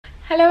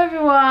Hello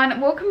everyone,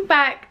 welcome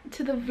back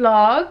to the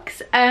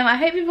vlogs. I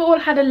hope you've all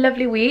had a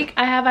lovely week.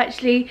 I have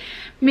actually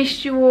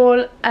missed you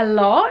all a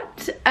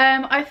lot.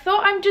 I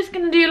thought I'm just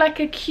gonna do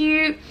like a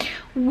cute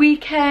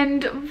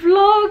weekend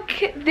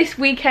vlog this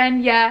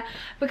weekend, yeah,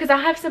 because I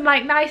have some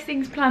like nice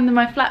things planned with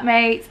my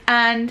flatmates,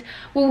 and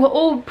we're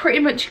all pretty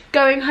much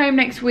going home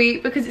next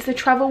week because it's a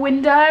travel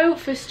window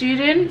for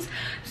students.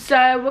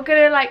 So we're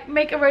gonna like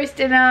make a roast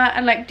dinner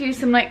and like do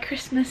some like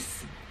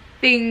Christmas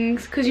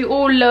things because you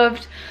all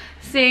loved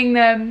seeing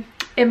them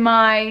in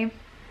my,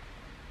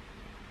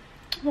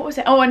 what was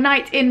it, oh, a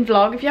night in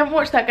vlog. If you haven't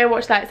watched that, go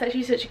watch that. It's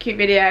actually such a cute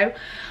video.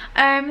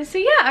 So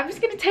yeah, I'm just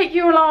gonna take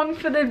you along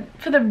for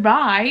the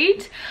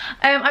ride.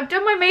 I've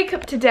done my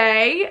makeup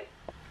today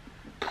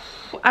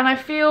and I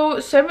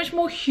feel so much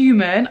more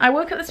human. I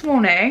woke up this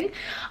morning,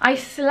 I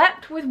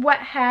slept with wet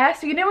hair.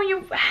 So you know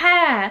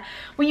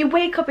when you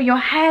wake up and your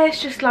hair is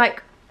just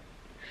like,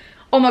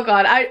 oh my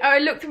god, I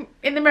looked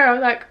in the mirror, I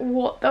was like,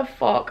 what the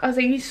fuck? I was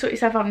like, you need to sort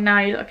yourself out now,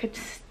 you look like a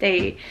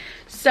state.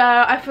 So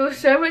I feel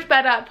so much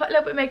better. I put a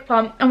little bit of makeup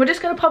on and we're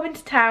just going to pop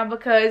into town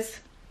because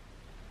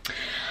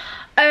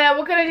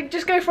we're going to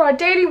just go for our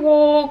daily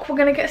walk. We're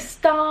going to get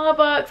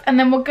Starbucks and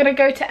then we're going to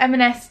go to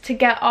M&S to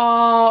get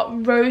our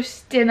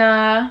roast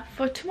dinner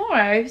for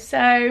tomorrow.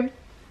 So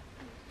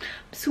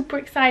super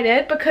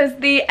excited because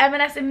the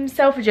M&S in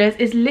Selfridges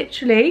is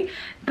literally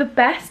the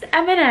best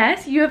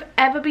M&S you have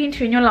ever been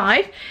to in your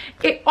life.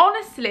 It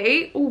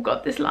honestly, oh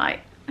god, this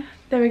light,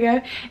 there we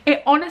go,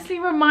 it honestly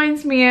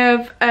reminds me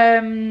of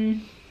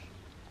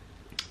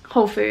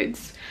Whole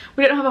Foods.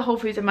 We don't have a Whole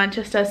Foods in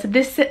Manchester, so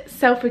this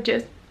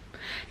Selfridges,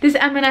 this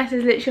M&S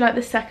is literally like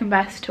the second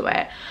best to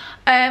it.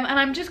 And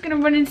I'm just gonna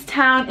run into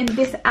town in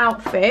this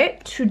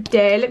outfit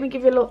today. Let me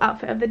give you a little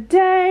outfit of the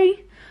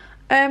day.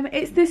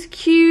 It's this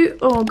cute,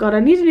 oh god,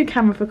 I need a new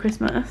camera for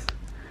Christmas.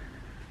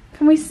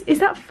 Can we, is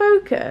that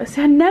focus?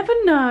 I never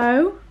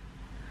know.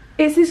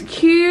 It's this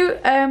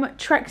cute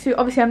tracksuit.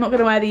 Obviously I'm not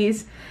gonna wear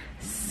these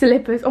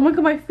slippers. Oh my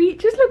god, my feet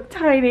just look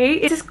tiny.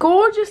 It's this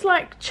gorgeous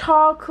like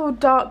charcoal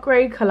dark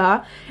grey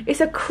colour. It's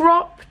a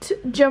cropped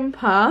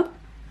jumper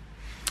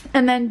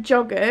and then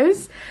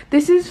joggers.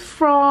 This is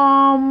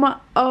from,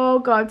 oh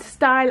god,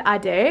 Style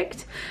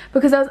Addict,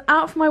 because I was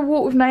out for my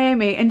walk with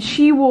Naomi and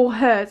she wore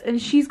hers and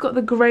she's got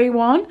the grey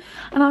one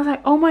and I was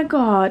like, oh my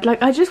god,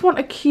 like I just want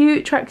a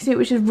cute tracksuit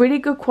which is really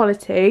good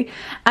quality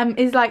and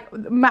is like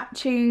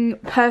matching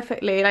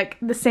perfectly, like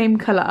the same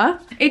colour.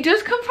 It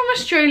does come from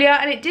Australia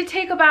and it did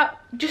take about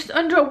just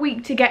under a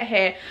week to get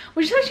here,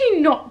 which is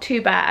actually not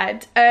too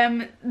bad.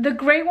 The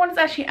grey one is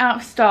actually out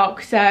of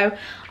stock, so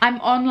I'm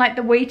on like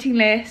the waiting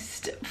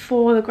list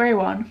for the grey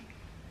one,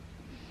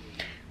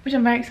 which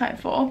I'm very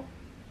excited for.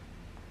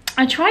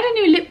 I tried a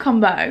new lip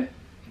combo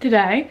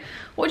today.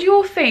 What do you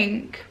all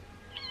think?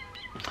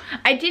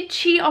 I did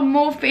cheat on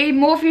Morphe.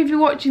 Morphe, if you're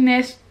watching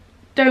this,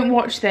 don't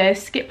watch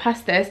this, skip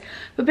past this.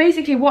 But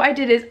basically what I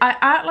did is I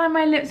outlined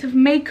my lips with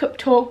Makeup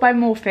Talk by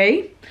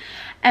Morphe.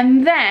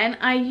 And then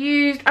I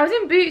was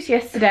in Boots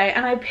yesterday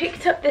and I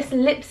picked up this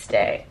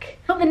lipstick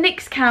on the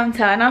NYX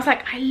counter and I was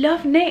like, I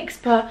love NYX,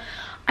 but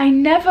I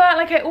never,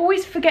 like I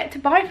always forget to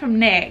buy from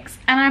NYX.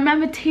 And I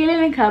remember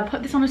Tia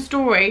put this on a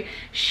story.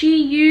 She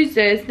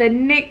uses the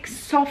NYX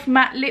Soft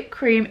Matte Lip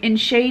Cream in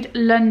shade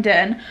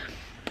London.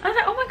 I was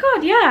like, oh my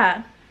god,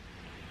 yeah.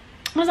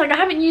 I was like, I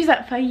haven't used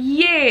that for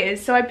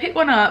years. So I picked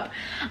one up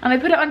and I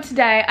put it on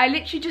today. I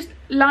literally just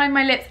lined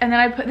my lips and then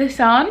I put this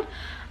on.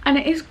 And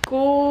it is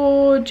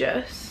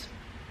gorgeous.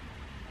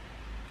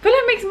 I feel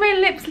like it makes my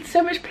lips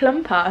so much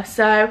plumper.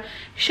 So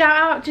shout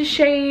out to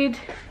shade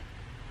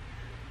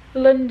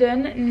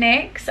London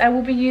NYX. I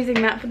will be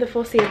using that for the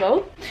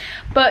foreseeable.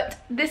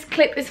 But this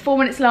clip is 4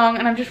 minutes long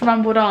and I've just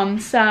rambled on.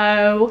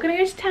 So we're gonna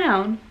go to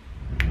town.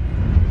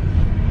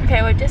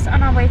 Okay, we're just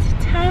on our way to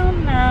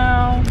town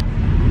now.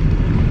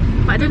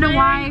 But I don't know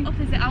why.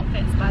 Opposite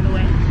outfits, by the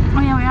way.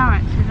 Oh yeah, we are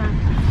actually then.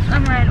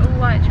 I'm wearing all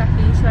white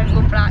trackies, so I'm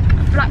all black.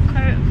 A black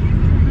coat.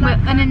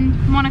 And then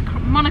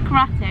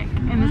monochromatic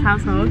in this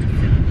household.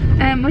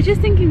 We're just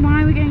thinking,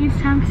 why are we going into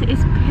town? Because it is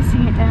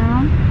pissing it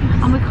down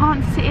and we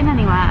can't sit in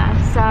anywhere,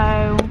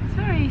 so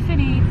Sorry,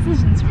 silly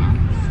decisions from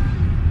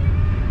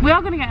us. we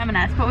are going to get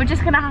M&S, but we're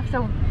just going to have to,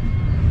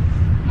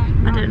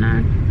 I don't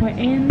know. We're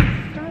in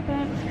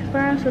Starbucks, because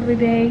where else would we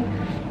be?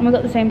 And we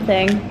got the same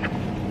thing.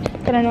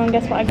 Can anyone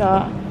guess what I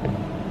got?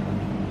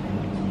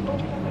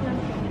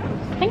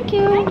 Thank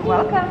you. You're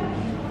welcome.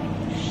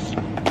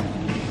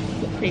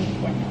 Cream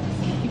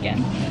again.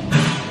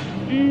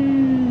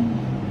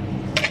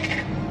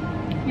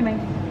 Yummy.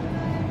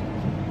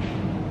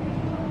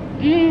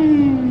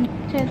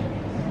 Cheers.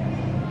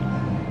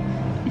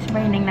 It's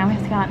raining now, we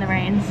have to go out in the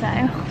rain, so.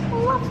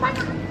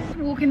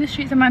 Walking the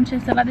streets of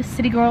Manchester like the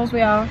city girls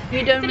we are. Are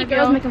you done with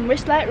girls making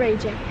wrist light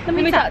raging? Let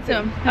me talk to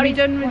them. Are you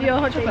done with your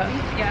hot chocolate?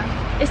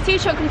 Yeah. It's 2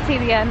 chocolates at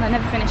the end, I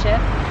never finish it.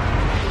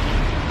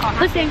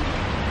 Listen,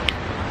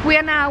 we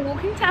are now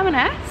walking to M&S.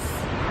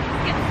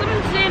 Get some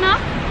dinner.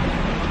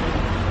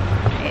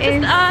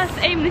 Just us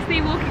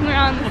aimlessly walking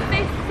around the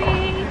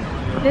city.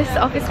 This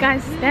office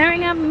guy's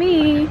staring at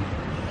me.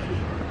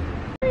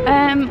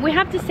 We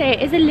have to say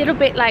it is a little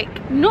bit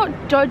like,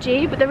 not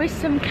dodgy, but there is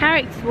some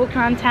characters walking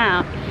around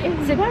town.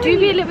 So do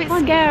be a little bit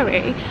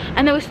scary.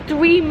 And there was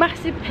 3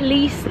 massive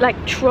police like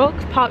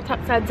trucks parked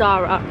outside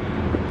Zara.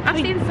 I've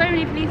seen so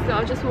many police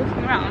cars just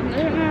walking around.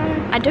 I don't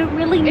know. I don't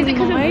really know. Is it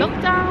because of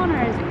lockdown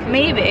or is it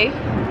maybe?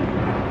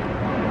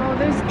 Oh,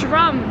 those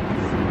drums.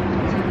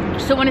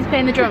 Someone is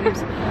playing the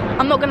drums.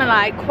 I'm not gonna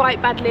lie,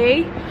 quite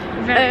badly.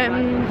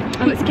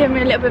 And it's giving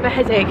me a little bit of a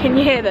headache. Can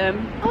you hear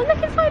them? Oh, look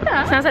inside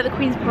that. Sounds like the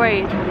Queen's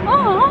Parade.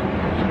 Oh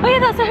yeah,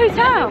 that's a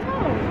hotel.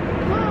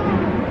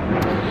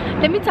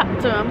 Let me talk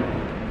to them.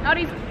 How do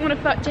you want to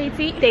fuck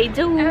JT? They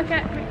do.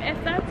 Okay,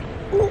 S30.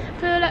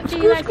 Pull up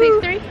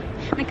G963.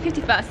 Make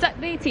 51st, suck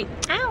the T.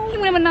 Ow. You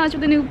want to menage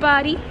with a new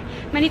body?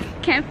 Man, you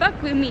can't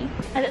fuck with me.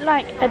 I look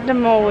like Edna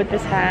Moore with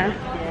this hair.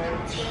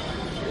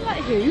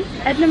 Like who?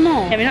 Edna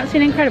Moore. Have you not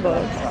seen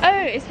Incredibles?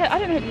 Oh, it's her, I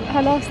don't know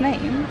her last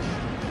name.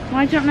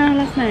 Why do you not know her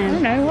last name? I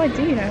don't know, why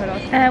do you know her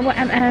last name? We're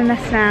at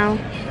M&S now,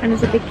 and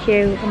there's a big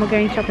queue, and we're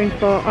going shopping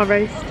for our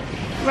roast.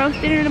 Roast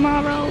dinner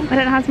tomorrow. I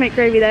don't know how to make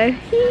gravy though.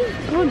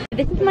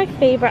 This is my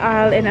favourite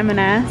aisle in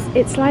M&S.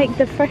 It's like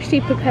the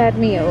freshly prepared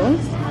meals.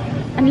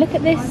 And look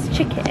at this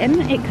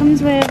chicken. It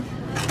comes with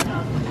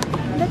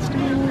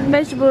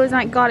vegetables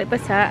like garlic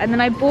butter. And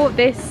then I bought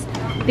this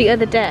the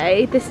other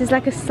day. This is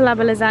like a slab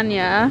of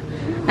lasagna.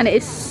 And it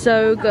is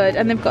so good.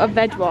 And they've got a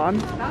veg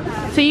one.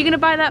 So you're going to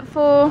buy that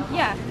for?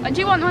 Yeah. Do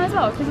you want one as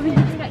well? Because we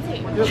can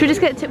get 2. Should we just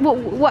get 2?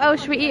 What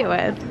else should we eat it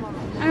with?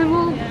 And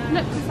we'll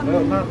look for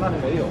some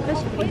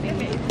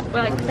vegetables.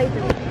 Well, like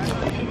potatoes.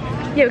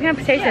 Yeah, we can have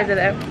potatoes with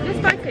it. Let's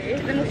buy 2,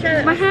 then we'll share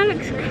it. My hair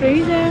looks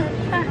crazy.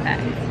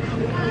 Perfect.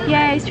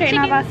 Yay, straight in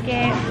our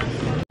basket.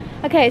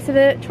 Okay, so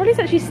the trolley's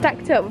actually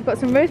stacked up. We've got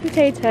some roast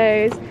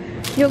potatoes,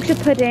 Yorkshire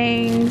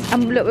puddings,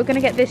 and look, we're gonna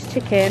get this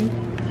chicken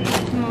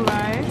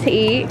to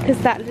eat because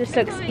that just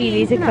looks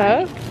easy to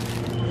cook.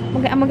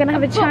 And we're gonna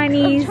have a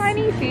Chinese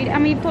food,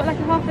 and we've got like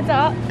a half a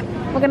duck.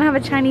 We're gonna have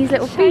a Chinese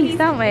little feast,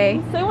 aren't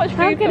we? So much food.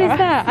 How good is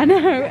that? I know.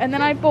 And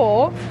then I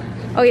bought.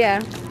 Oh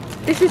yeah,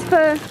 this is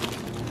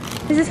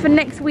for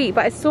next week.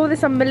 But I saw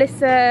this on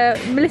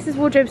Melissa's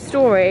wardrobe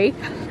story.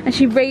 And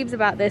she raves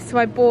about this, so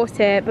I bought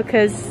it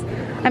because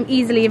I'm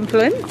easily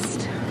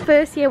influenced.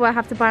 First year where I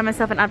have to buy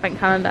myself an advent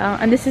calendar,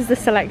 and this is the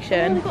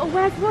selection. Oh, they've got a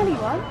Where's Wally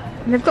one.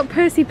 And they've got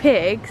Percy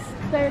Pigs.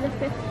 Solar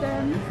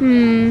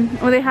system.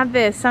 Well, they have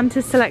this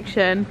Santa's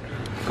selection,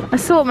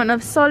 assortment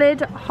of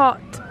solid,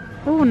 hot.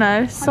 Oh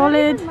no, solid.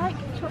 I don't even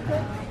like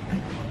chocolate.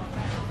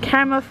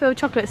 Caramel filled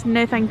chocolates.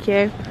 No, thank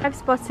you. I've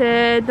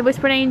spotted the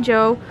Whispering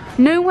Angel.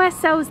 Nowhere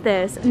sells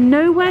this.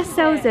 Nowhere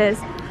sells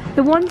this.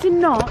 The one do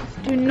not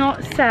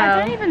sell.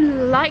 I don't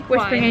even like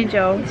Whispering wine.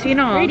 Angel. So you're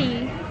not?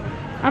 Really?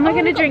 Am I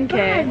gonna drink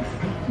it?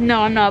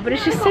 No, I'm not. But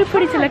it's just so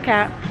pretty to look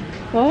at.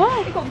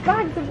 What? We've got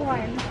bags of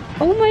wine.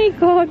 Oh my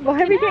god!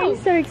 Why are we getting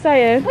so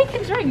excited? We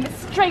can drink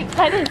straight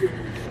like this.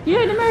 You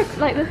know in America,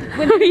 like this.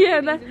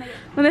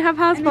 When they have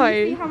house and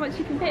parties. you see how much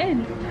you can fit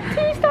in. 2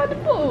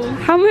 standard bottles.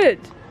 How much?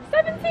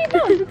 £17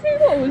 for 2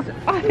 bottles.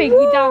 I think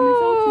we down this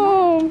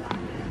all tonight.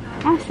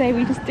 I say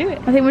we just do it.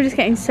 I think we're just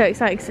getting so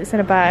excited because it's in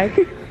a bag.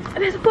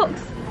 And there's a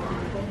box.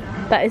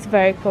 That is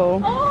very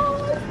cool.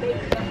 Oh, it's big.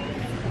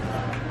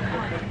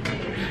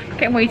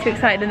 Getting way too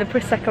excited in the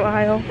Prosecco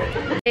aisle.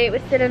 We're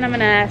still in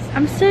M&S.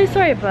 I'm so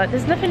sorry, but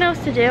there's nothing else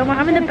to do. We're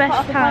having the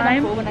best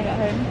time. When I get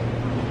home.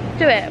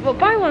 Do it. Well,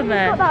 buy one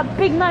then. Got that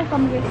big knife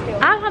I'm going to steal.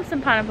 I'll have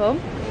some pineapple.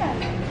 Yeah.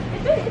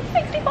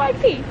 It's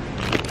 65p.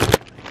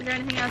 Is there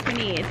anything else we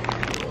need?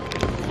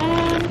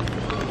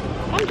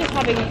 I'm just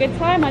having a good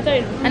time. I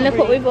don't. And look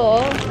what we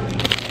bought.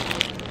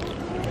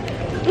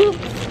 Ooh,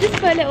 just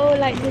for a little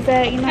like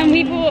dessert, you know. And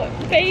we bought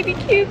baby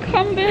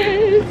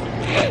cucumbers.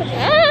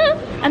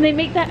 And they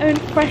make their own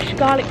fresh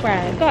garlic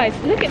bread. Guys,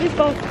 look at this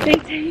box.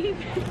 This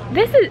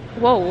is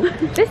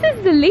this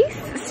is the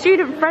least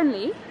student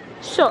friendly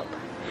shop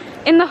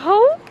in the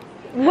whole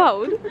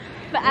world.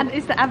 But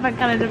it's the advent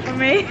calendar for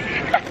me.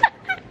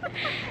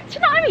 Do you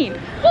know what I mean?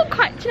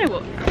 Do you know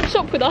what?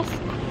 Shop with us.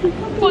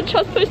 Watch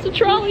us post a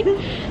trolley.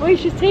 Wait,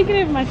 she's taking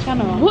over my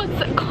channel. What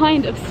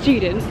kind of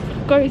student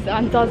goes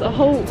and does a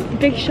whole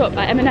big shop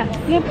at M&S?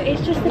 Yeah, but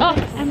it's just the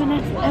best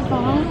M&S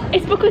ever.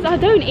 It's because I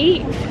don't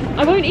eat.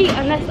 I won't eat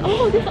unless,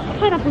 oh, this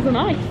pineapples are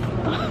nice.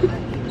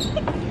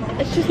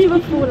 Let's just do a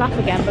full lap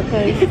again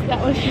because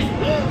that was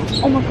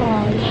just, oh my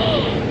god.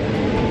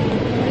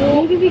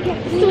 Maybe we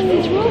get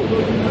sausage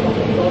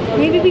roll.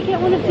 Maybe we get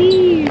one of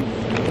these.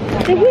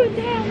 They weren't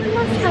there on the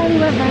last time we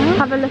went round.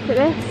 Have a look at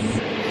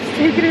this. I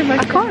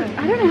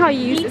don't know how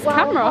you use this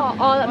camera.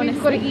 Oh, that means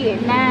we've got to eat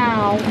it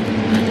now.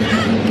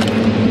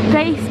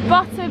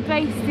 Butter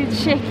basted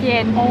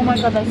chicken. Oh my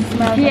god, that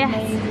smells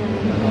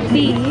amazing.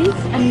 These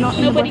and not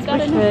Nobody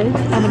got enough.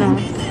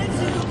 M&S.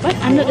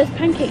 And look, there's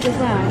pancakes as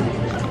well.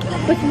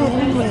 Buttermilk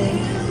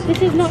pancakes.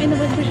 This is not in the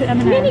West British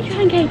M&S. Mini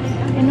pancakes.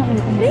 They're not in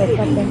the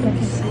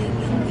pancakes.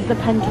 The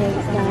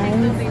pancakes,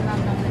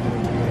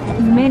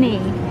 guys. Mini.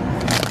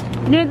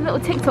 You know the little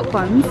TikTok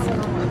ones?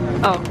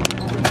 Oh.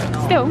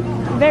 Still,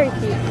 very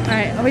cute.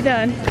 Alright, are we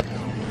done?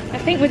 I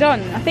think we're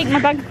done. I think my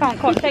bank account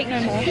can't take no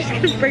more. I'm just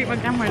gonna break my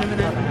camera in a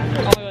minute. Oh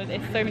my god,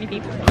 there's so many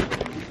people.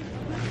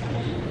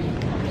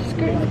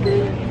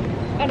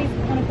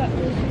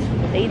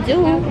 They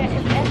do.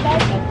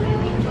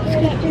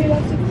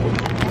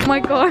 Oh my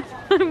god,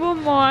 I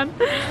want one.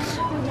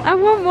 I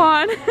want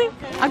one.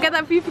 I'll get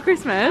that for you for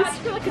Christmas. I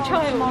feel like a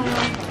child.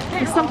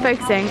 It's not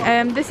focusing.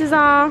 This is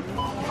our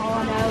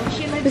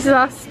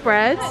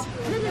spread.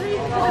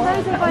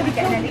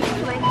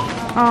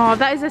 Oh,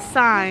 that is a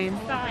sign.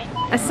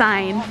 A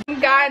sign. Some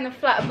guy in the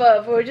flat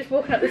above, we were just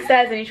walking up the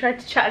stairs and he tried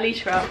to chat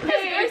Alicia up.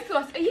 He goes to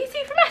us, are you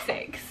two from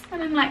Essex?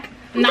 And I'm like,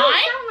 no.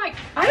 I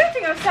don't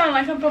think I sound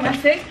like I'm from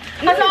Essex.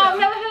 I was like, I've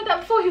never heard that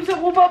before. He was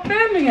like, what about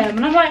Birmingham?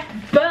 And I'm like,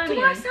 Birmingham?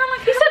 Do I sound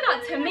like He said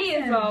that to me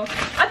as well.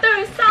 I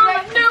don't sound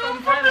like no,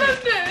 I'm from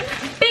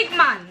London. big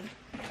man.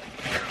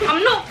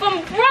 I'm not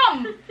from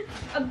Brum.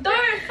 I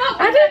don't fuck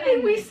with I don't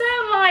think we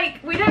sound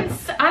like, we don't,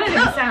 I don't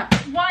think we sound.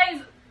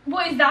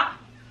 What is that?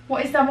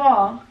 What is that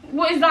bar?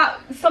 What is that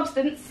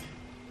substance?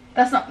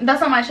 That's not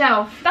my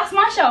shelf. That's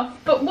my shelf.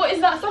 But what is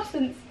that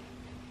substance?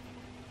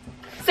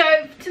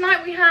 So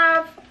tonight we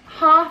have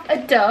half a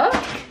duck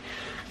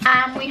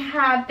and we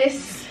have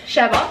this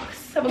share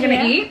box that we're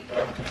gonna eat.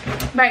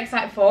 Very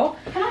excited for.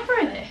 Can I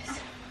throw this?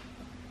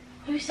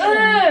 Who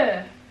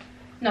said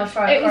No,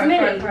 throw it. It was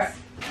Millie's.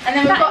 And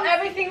then we've got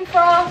everything for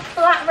our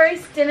flat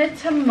roast dinner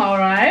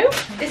tomorrow.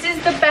 This is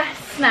the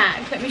best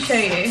snack. Let me show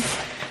you.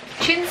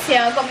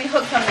 Chinsia got me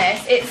hooked on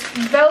this. It's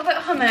velvet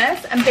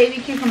hummus and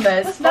baby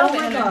cucumbers. What's velvet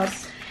hummus? God.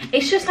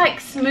 It's just like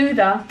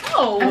smoother.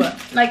 Oh.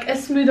 Like a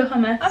smoother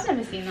hummus. I've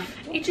never seen that.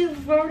 It is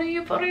very,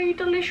 very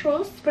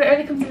delicious. But it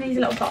only comes in these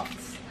little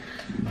pots.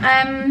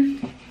 I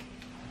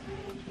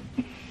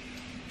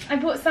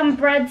bought some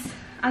breads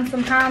and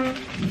some ham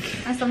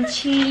and some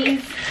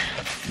cheese.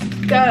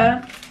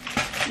 Go.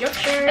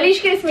 Yorkshire.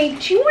 Alicia goes to me,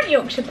 do you want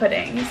Yorkshire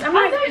puddings? I'm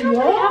like, I don't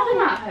what? really have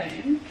them at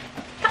home.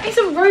 That is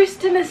a roast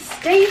dinner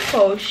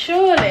staple,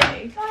 surely.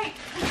 Like,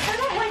 they're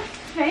not my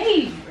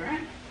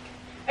favourite.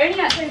 Only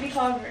at Toby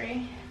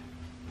Carvery.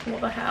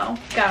 What the hell?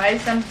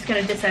 Guys, I'm just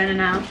going to disown her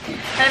now. And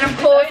then of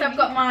course I've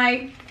got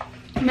my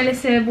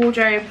Melissa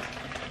wardrobe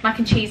mac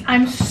and cheese.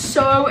 I'm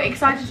so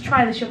excited to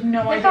try this, you have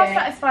no idea. Look how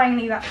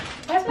satisfyingly that.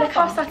 Look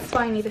how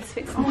satisfyingly this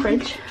fits in the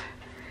fridge.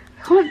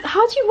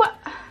 How do you what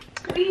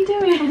are you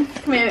doing?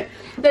 Come here.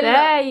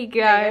 There you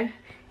go.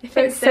 It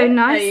fits so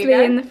nicely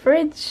in the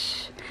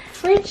fridge.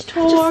 Fridge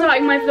tour. Just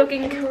starting my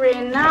vlogging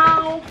career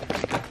now.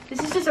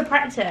 This is just a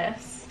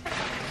practice.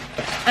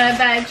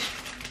 Veg.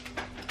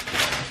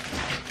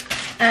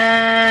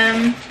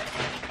 And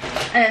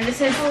this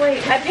is, oh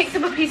wait, I picked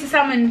up a piece of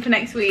salmon for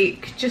next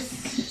week.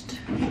 Just,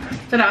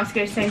 don't know, I'm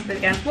scared to say it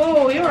again.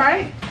 Whoa, you're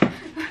right.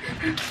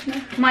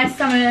 My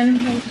salmon,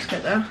 we'll just go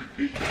there.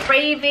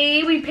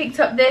 Gravy, we picked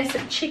up this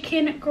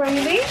chicken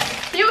gravy.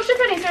 The Yorkshire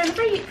puddings are in the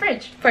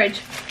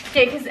fridge.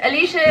 Yeah, because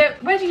Alicia,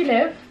 where do you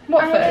live?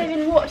 Watford. I live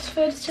in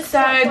Watford. Just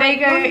so they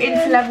go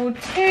into level 2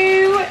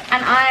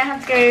 and I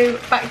have to go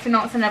back to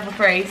Knots in level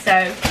 3. So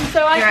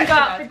I can go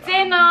out for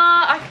dinner,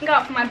 I can go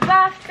out for my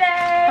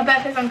birthday. Her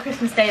birthday's on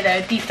Christmas Day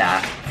though, deep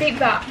that. Deep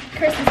that.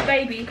 Christmas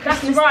baby.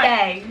 Christmas That's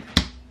right. Day.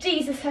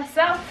 Jesus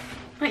herself.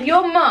 Like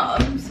your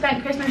mum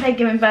spent Christmas Day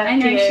giving birth to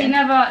you. I know, she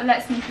never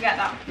lets me forget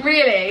that.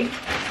 Really?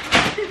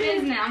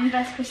 Isn't it? I'm the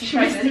best Christmas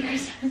present.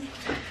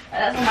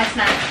 That's all my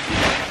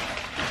snacks.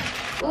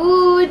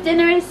 Ooh,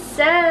 dinner is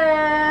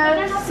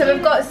served. So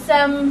we've got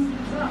some,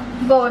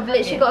 well, we've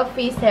literally got a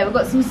feast here. We've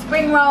got some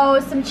spring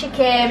rolls, some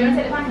chicken,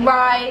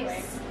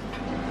 rice,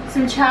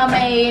 some chow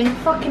mein,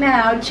 fucking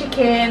hell,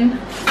 chicken.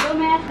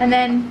 And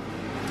then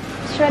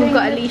we've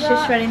got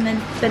Alicia shredding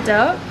the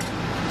duck.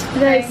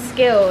 Those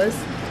skills.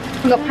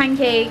 We've got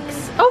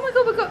pancakes. Oh my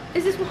god, we've got,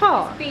 is this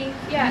hot? Beef.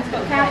 Yeah, it's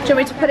got Do you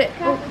want me to put it?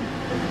 Oh.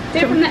 Do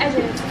it from the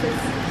edges because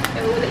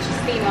it will literally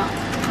steam up.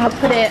 I'll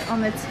put it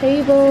on the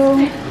table.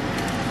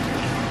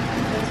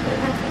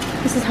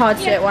 This is hard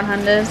to do it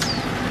one-handed.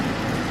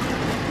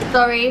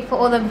 Sorry for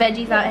all the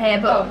veggies out here,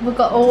 but we've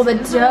got all the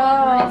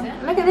dough.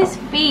 Look at this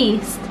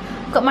feast.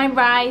 I've got my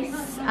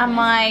rice and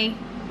my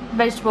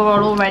vegetable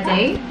roll all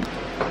ready.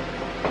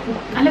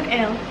 I look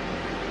ill.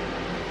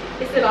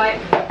 It's the light.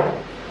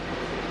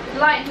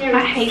 Light here.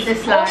 I hate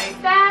this light.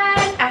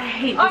 I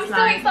hate this I'm so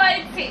light.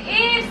 excited to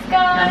eat,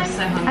 guys. I'm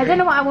so hungry. I don't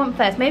know what I want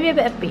first. Maybe a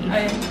bit of beef. Oh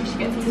yeah, we should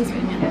get this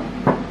spoon,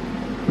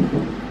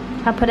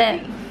 yeah. I'll put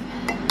it.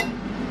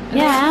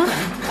 Yeah.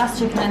 That's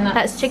chicken and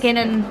that's chicken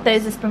and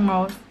those are spring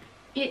rolls.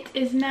 It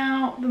is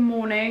now the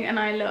morning and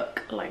I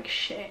look like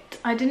shit.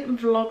 I didn't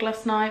vlog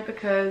last night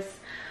because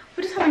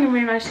we're just having a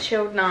really nice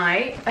chilled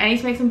night. I need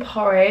to make some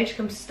porridge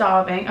because I'm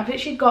starving. I've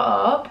literally got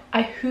up,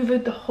 I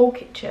hoovered the whole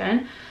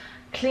kitchen,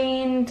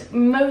 cleaned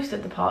most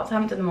of the parts, I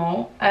haven't done them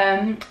all,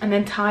 and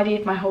then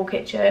tidied my whole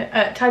kitchen,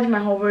 tidied my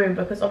whole room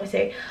because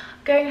obviously I'm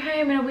going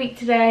home in a week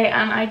today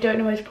and I don't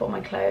know where to put my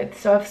clothes.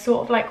 So I've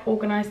sort of like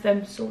organised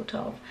them, sort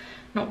of.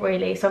 Not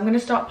really. So I'm going to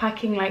start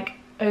packing like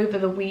over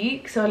the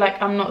week. So like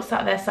I'm not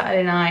sat there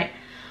Saturday night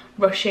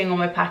rushing on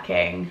my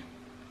packing.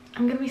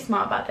 I'm going to be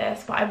smart about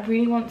this. But I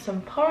really want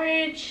some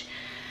porridge.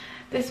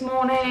 this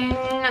morning.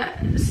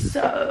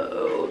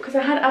 So, because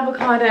I had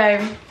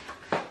avocado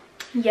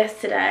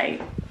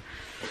yesterday,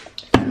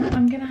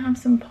 I'm gonna have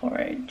some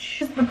porridge.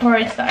 This is the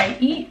porridge that I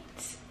eat.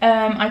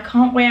 I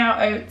can't weigh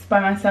out oats by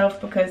myself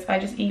because I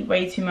just eat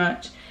way too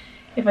much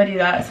if I do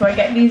that. So I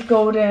get these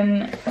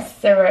golden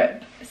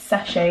syrup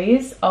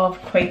sachets of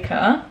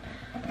Quaker.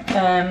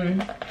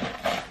 And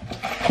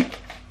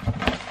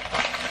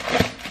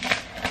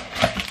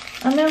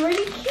they're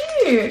really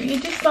cute. You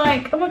just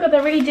like, oh my god,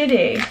 they're really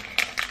diddy.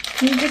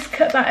 You just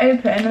cut that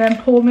open and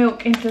then pour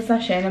milk into the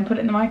sachet and then put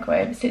it in the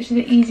microwave. It's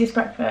literally the easiest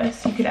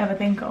breakfast you could ever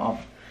think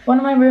of. One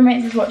of my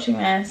roommates is watching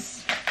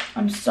this.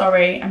 I'm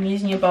sorry, I'm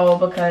using your bowl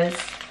because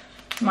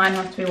mine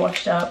has to be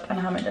washed up and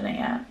I haven't done it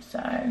yet,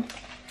 so.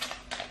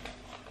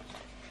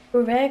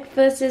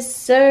 Breakfast is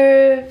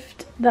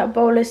served. That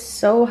bowl is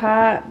so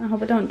hot. I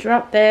hope I don't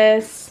drop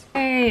this.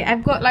 Hey,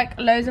 I've got like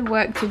loads of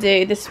work to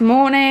do this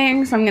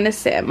morning, so I'm gonna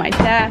sit at my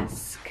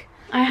desk.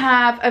 I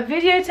have a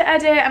video to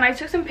edit and I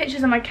took some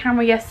pictures on my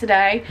camera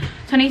yesterday,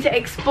 so I need to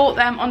export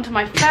them onto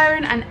my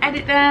phone and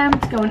edit them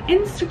to go on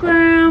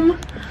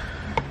Instagram.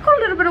 Got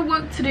a little bit of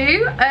work to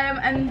do,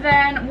 and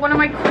then one of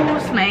my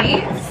course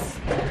mates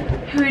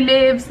who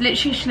lives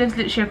literally, she lives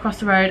literally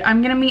across the road.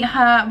 I'm gonna meet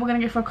her, we're gonna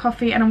go for a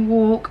coffee and a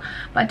walk,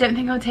 but I don't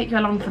think I'll take you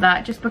along for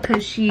that just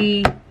because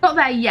she's not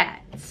there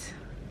yet.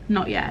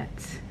 Not yet.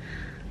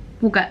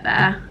 We'll get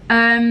there.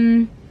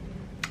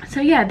 So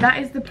yeah,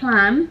 that is the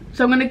plan.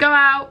 So I'm gonna go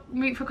out,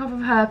 meet for a coffee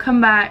with her,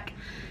 come back,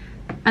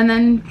 and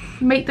then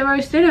make the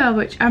roast dinner,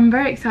 which I'm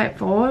very excited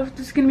for.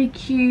 There's gonna be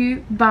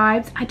cute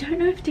vibes. I don't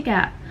know if to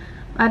get,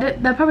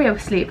 they're probably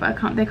asleep, but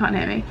they can't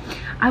hear me.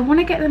 I want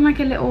to get them like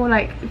a little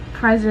like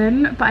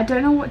present, but I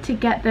don't know what to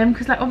get them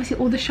because like obviously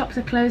all the shops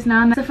are closed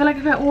now. So I feel like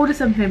if I order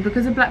something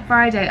because of Black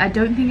Friday, I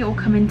don't think it will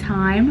come in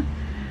time.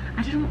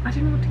 I don't know what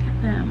to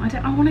get them. I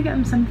want to get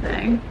them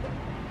something.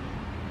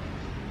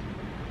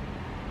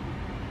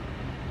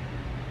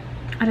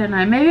 I don't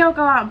know, maybe I'll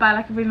go out and buy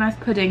like a really nice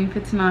pudding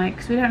for tonight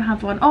because we don't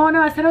have one. Oh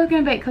no, I said I was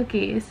going to bake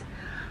cookies.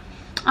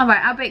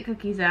 Alright, I'll bake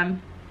cookies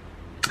then.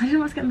 I didn't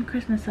want to get them the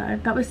Christmas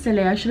side. That was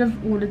silly. I should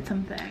have ordered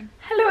something.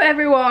 Hello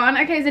everyone.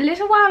 Okay, it's a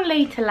little while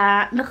later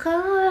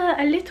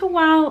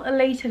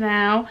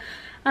now.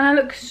 And I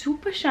look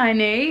super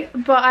shiny.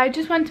 But I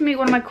just went to meet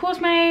one of my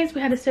course mates.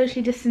 We had a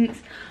socially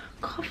distanced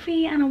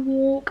coffee and a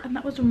walk. And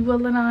that was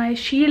really nice.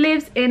 She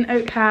lives in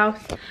Oak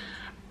House.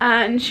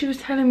 And she was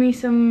telling me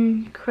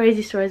some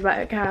crazy stories about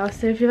Oak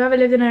House. So if you've ever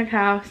lived in Oak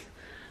House,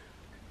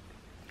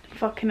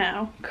 fucking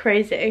hell,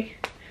 crazy.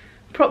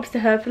 Props to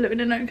her for living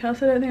in Oak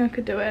House. I don't think I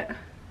could do it.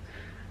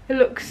 It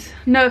looks,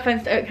 no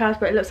offense to Oak House,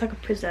 but it looks like a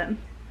prison.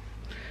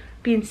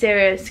 Being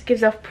serious,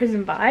 gives off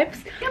prison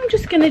vibes. I'm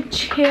just gonna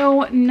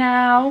chill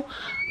now.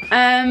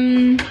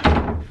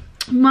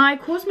 My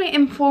course mate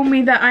informed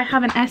me that I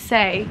have an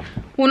essay.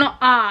 Well, not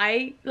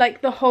I,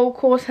 like the whole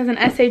course has an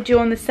essay due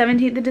on the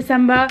 17th of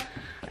December.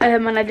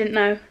 And I didn't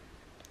know.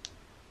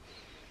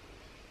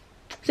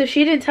 So if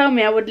she didn't tell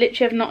me, I would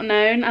literally have not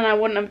known and I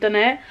wouldn't have done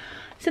it.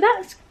 So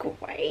that's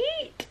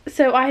great.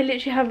 So I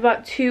literally have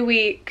about 2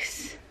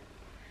 weeks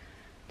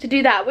to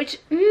do that, which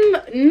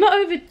not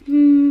over,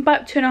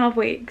 about 2.5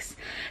 weeks.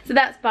 So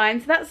that's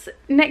fine. So that's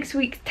next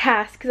week's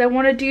task because I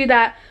want to do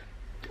that.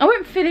 I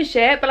won't finish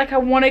it, but like I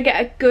want to get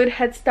a good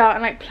head start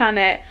and like plan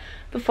it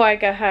before I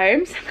go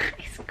home. So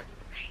that is great.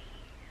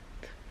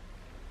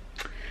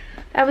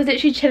 I was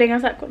literally chilling. I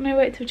was like, got no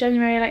wait till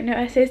January, like no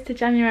essays to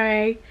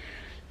January.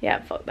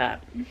 Yeah, fuck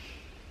that.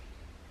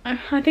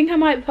 I think I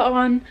might put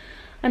on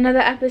another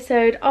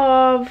episode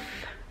of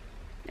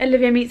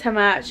Olivia Meets Her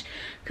Match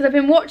because I've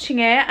been watching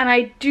it and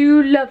I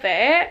do love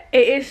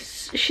it.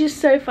 She's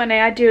so funny.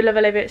 I do love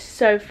Olivia, it's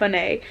so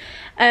funny.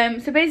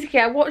 So basically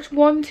I watched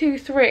 1, 2,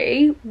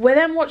 3, we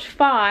then watched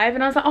 5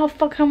 and I was like, oh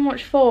fuck, I haven't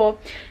watched 4.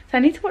 So I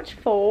need to watch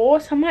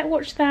 4, so I might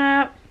watch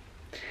that.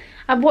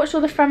 I've watched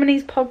all the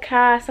Feminist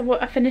podcasts.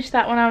 I finished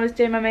that when I was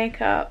doing my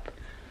makeup.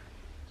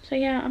 So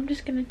yeah, I'm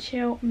just gonna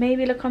chill.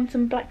 Maybe look on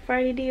some Black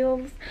Friday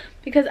deals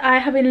because I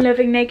have been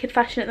loving naked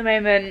fashion at the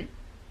moment.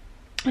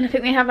 And I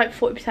think they have like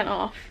 40%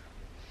 off.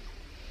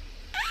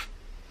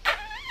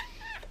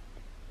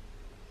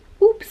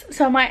 Oops,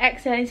 so I might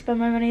accidentally spend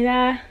my money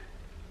there.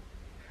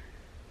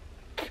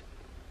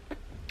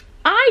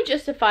 I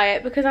justify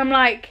it because I'm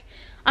like,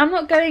 I'm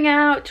not going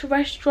out to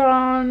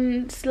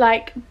restaurants,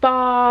 like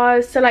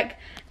bars, so like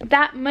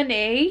that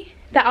money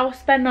that I'll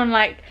spend on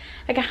like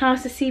a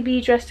House of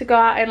CB dress to go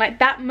out and like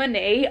that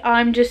money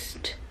I'm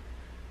just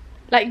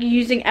like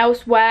using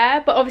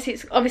elsewhere, but obviously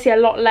it's obviously a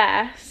lot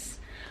less.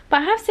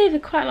 But I have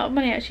saved quite a lot of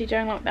money actually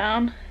during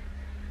lockdown.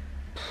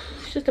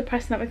 It's just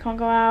depressing that we can't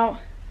go out.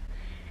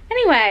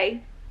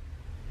 Anyway,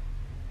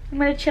 I'm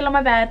gonna chill on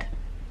my bed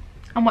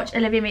and watch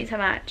Olivia Meets Her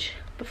Match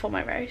before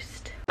my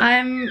roast.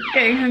 I'm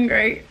getting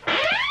hungry.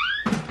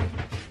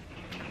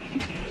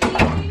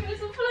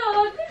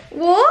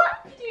 What?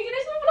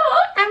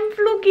 I'm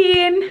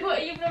vlogging. What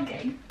are you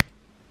vlogging?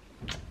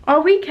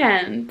 Our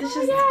weekend. This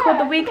is called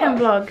the weekend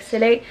vlog,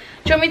 silly.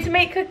 Do you want me to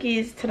make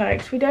cookies tonight?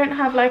 Because we don't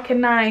have like a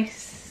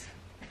nice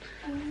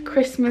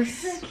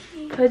Christmas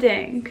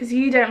pudding because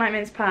you don't like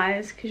mince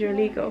pies because you're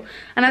illegal.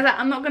 And I was like,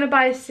 I'm not going to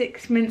buy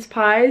 6 mince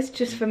pies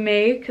just for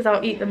me because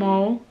I'll eat them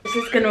all. This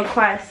is going to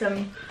require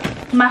some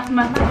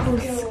mathematical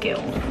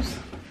skills.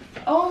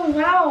 Oh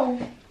wow.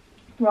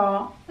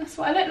 Right. That's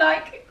what I look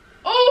like.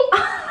 Oh!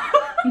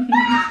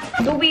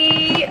 It'll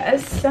be a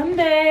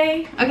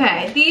Sunday.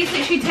 Okay, these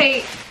literally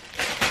take...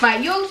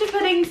 Right, Yorkshire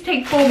puddings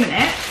take 4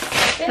 minutes.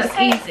 That's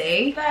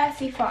easy.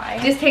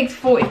 35. This takes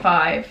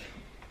 45.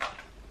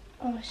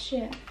 Oh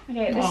shit.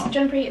 Okay, let's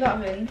jump preheat that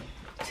oven.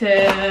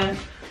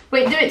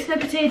 Wait, do it to the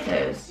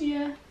potatoes.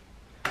 Yeah.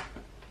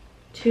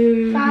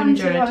 200. Fan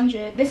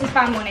 200. This is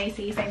fan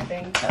 180, same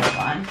thing. That's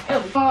fine.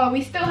 Oh,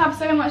 we still have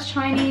so much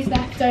Chinese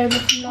left over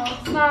from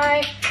last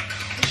night.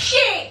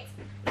 Shit!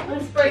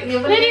 Let's break the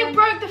oven. Lydia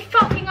broke the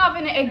fucking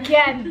oven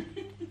again.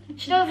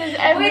 She does this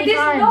every time. Wait, this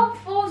knob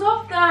falls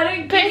off though, I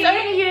don't But it's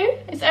only you.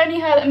 It's only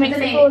her that makes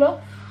it fall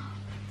off.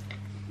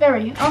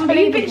 Very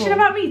unbelievable. Are you bitching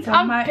about me,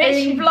 Tom? I'm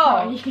bitching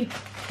vlog.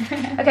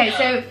 Okay,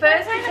 so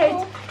first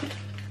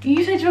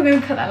you said you were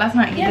going to cut that last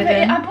night. Yeah,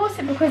 but I bought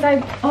it because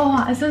I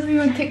saw something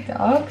on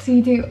TikTok. So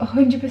you do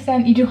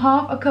 100%. You do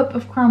half a cup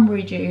of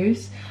cranberry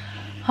juice,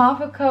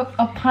 half a cup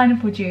of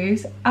pineapple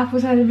juice, apple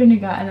cider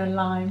vinegar, and a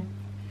lime.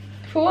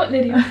 For what,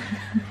 Lydia?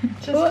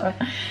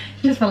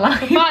 Just for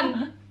life.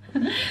 Fun.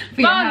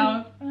 For your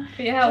health.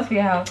 For your health. Just for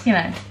your health, you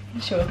know.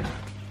 Sure.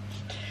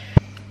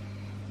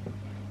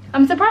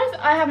 I'm surprised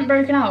I haven't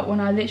broken out when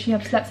I literally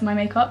have slept in my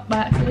makeup by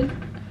accident.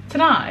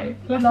 Tonight?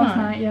 Last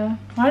night, yeah.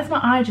 Why does my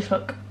eye just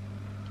look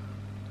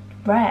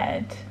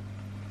red?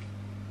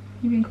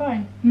 You've been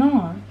crying?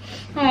 No.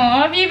 Oh,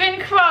 have you been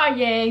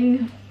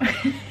crying?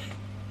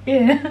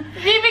 Yeah.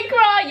 Have you been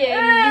crying?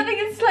 I think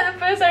it's like the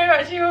first time you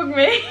actually hugged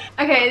me.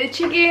 Okay, the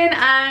chicken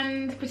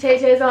and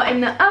potatoes are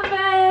in the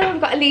oven.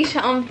 We've got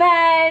Alicia on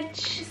veg.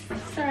 Just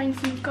throwing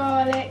some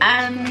garlic.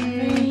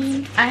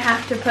 And I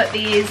have to put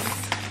these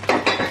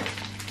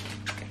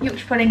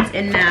Yorkshire puddings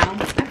in now.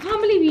 I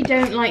can't believe you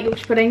don't like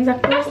Yorkshire puddings.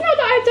 That's not that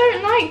I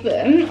don't like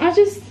them. I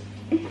just...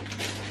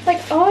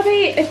 Like, are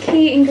they a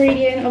key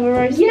ingredient of a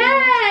roast?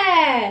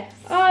 Yes!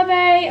 Are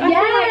they?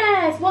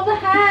 Yes! What the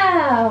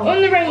hell?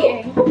 On the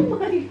rating. Oh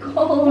my god.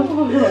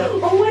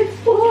 Oh my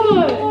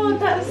god.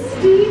 That's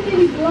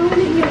steaming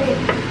blinding me.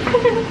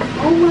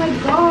 Oh my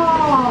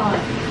god.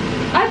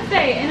 I'd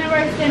say in a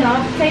roast dinner,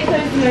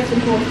 potatoes are the most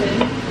important.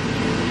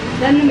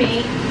 Then the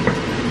meat.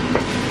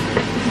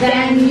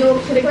 Then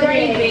Yorkshire the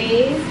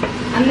gravy.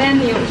 And then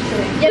the Yorkshire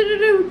pudding.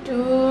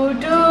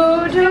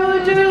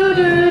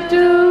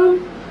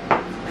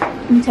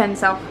 Turn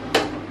this off.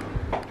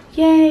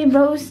 Yay,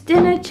 roast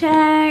dinner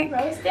check.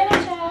 Roast dinner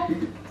check.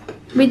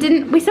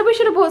 We said we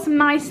should have bought some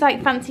nice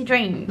like fancy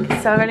drinks,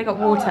 so I've only got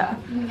water.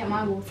 Let me get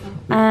my water.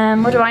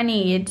 What do I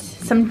need?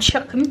 Some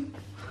chicken.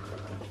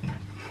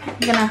 I'm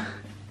gonna...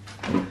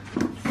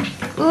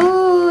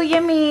 Ooh,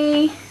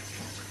 yummy.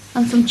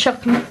 And some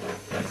chicken.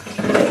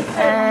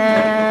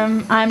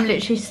 I'm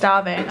literally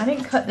starving. I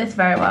didn't cut this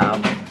very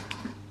well.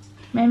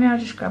 Maybe I'll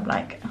just grab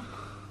like...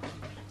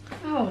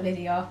 Oh,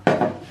 Lydia.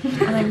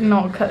 I did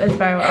not cut this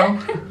very well.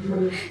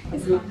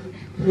 It's not.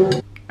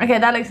 Okay,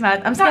 that looks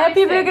nice. I'm scared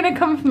people are gonna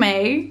come for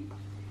me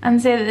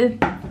and say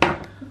that.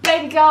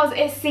 Baby girls,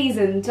 it's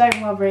seasoned. Don't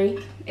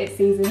worry, it's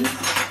seasoned.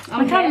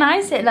 Look how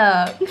nice it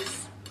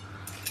looks.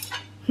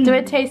 Do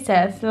a taste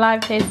test,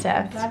 live taste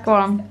test. Go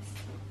on.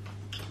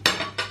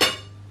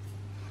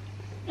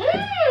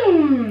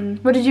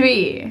 Mmm. What did you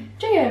eat?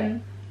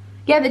 Chicken.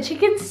 Yeah, the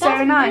chicken's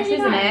so nice, really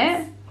isn't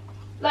nice. it?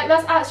 Like,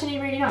 that's actually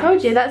really nice.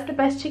 Told you, that's the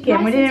best chicken.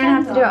 Nice we didn't even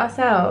and have to do it tender.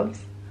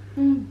 ourselves.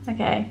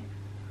 Okay.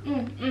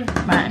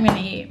 Right, I'm gonna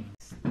eat.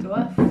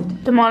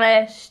 Stuffed.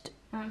 Demolished.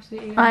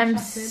 Absolutely. I'm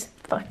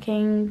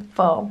fucking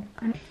full.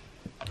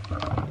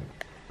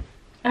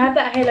 I had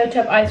that Halo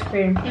Top ice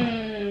cream.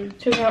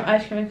 Talking about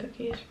ice cream and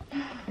cookies.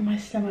 In my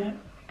stomach.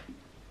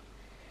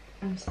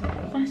 My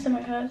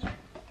stomach hurts.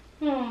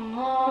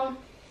 Aww.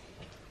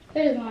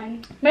 There's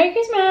mine. Merry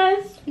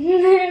Christmas!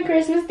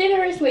 Christmas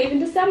dinner is leaving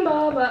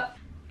December, but...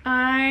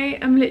 I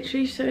am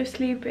literally so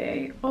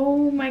sleepy.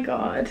 Oh my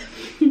god.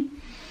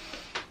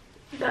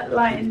 That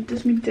lighting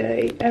does me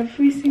dirty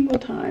every single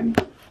time.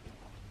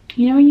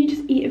 You know when you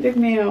just eat a big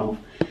meal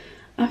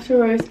after a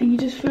roast and you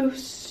just feel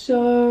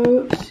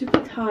so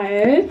super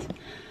tired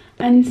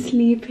and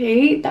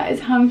sleepy? That is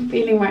how I'm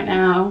feeling right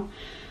now.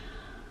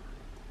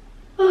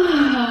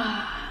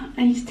 I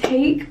need to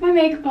take my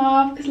makeup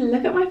off because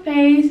look at my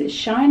face, it's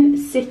Shine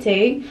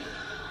City.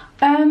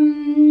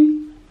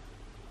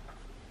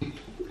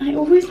 I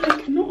always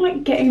like, not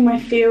like getting my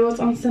feels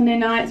on Sunday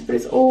nights, but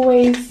it's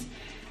always,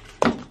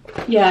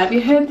 yeah, have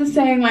you heard the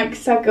saying like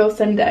sad girl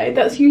Sunday?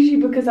 That's usually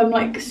because I'm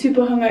like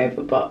super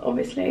hungover, but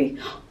obviously,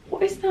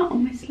 what is that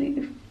on my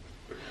sleeve?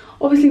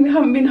 Obviously we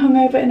haven't been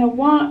hungover in a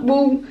while.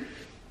 Well,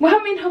 we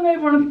haven't been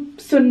hungover on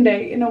a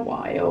Sunday in a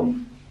while.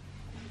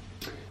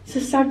 So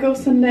sad girl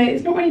Sunday,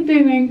 it's not really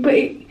booming, but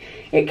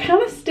it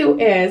kind of still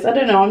is. I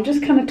don't know, I'm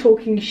just kind of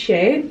talking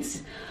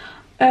shit.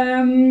 But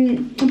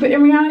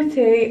in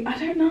reality, I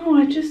don't know,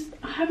 I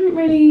haven't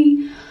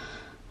really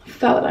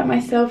felt like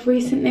myself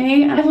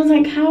recently. And everyone's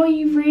like, how are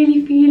you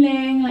really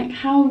feeling? Like,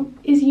 how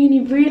is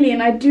uni really?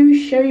 And I do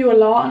show you a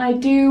lot, and I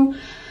do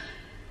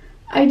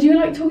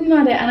like talking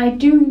about it, and I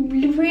do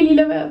really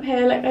love it up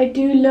here. Like, I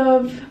do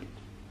love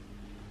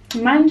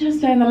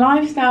Manchester and the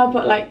lifestyle,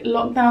 but like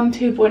lockdown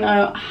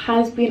 2.0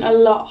 has been a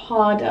lot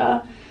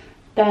harder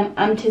than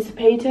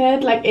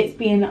anticipated. Like, it's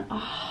been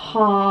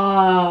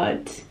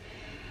hard,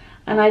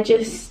 and I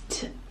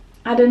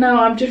don't know,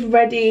 I'm just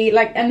ready.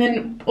 Like, and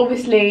then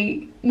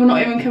obviously we're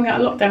not even coming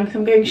out of lockdown because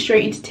I'm going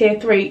straight into tier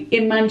 3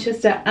 in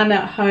Manchester and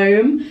at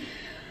home.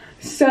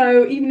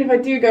 So even if I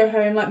do go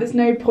home, like, there's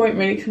no point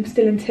really because I'm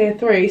still in tier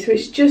 3. So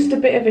it's just a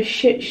bit of a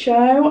shit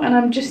show, and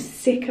I'm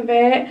just sick of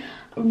it.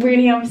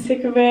 Really, I'm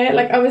sick of it.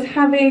 Like, I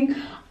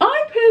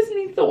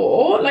personally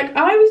thought, like,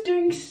 I was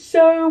doing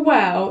so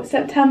well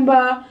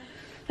September,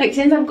 like,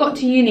 since I've got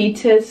to uni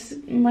to,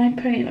 my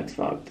pony looks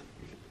fucked.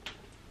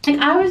 Like,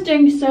 I was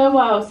doing so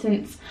well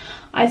since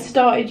I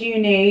started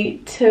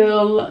uni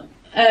till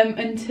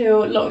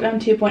until lockdown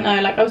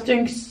 2.0. Like, I was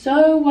doing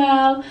so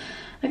well.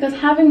 Like, I was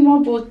having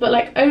wobbles, but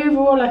like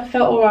overall I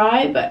felt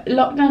alright. But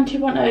lockdown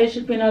 2.0 has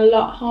just been a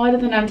lot harder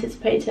than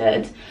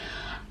anticipated.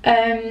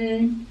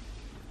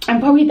 And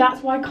probably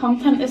that's why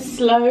content has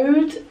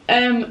slowed,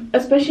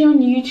 especially on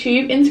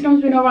YouTube.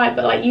 Instagram's been alright,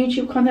 but like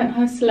YouTube content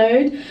has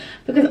slowed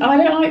because I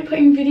don't like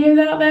putting videos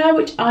out there,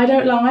 which I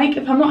don't like.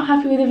 If I'm not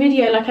happy with a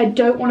video, like, I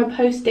don't want to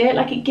post it.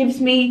 Like, it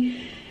gives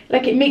me,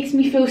 like, it makes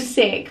me feel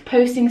sick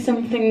posting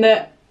something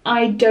that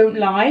I don't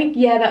like.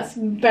 Yeah, that's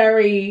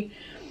very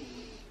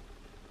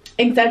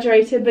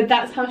exaggerated, but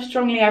that's how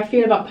strongly I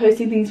feel about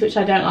posting things which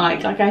I don't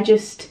like. Like,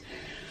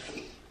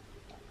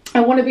 I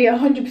want to be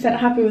 100%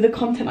 happy with the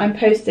content I'm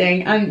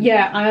posting, and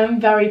yeah, I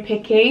am very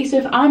picky. So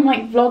if I'm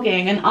like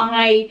vlogging and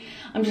I'm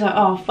just like,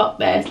 oh fuck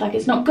this, like,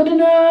 it's not good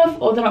enough,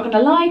 or they're not gonna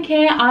like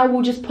it, I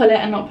will just pull it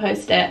and not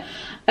post it.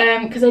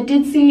 Because I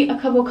did see a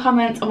couple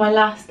comments on my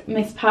last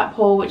Miss Pat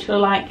haul which were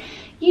like,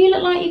 you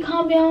look like you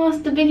can't be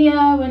asked the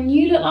video, and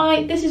you look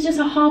like this is just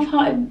a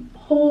half-hearted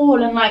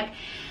haul, and like,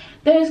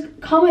 those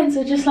comments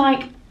are just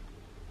like,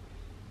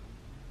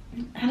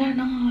 I don't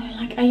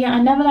know, like, I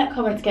never let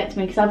comments get to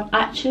me because I'm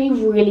actually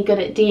really good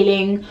at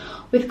dealing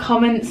with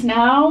comments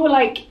now.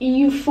 Like,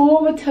 you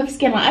form a tough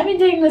skin. Like, I've only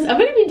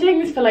been doing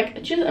this for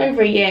like just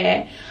over a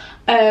year,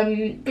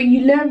 but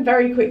you learn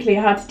very quickly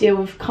how to deal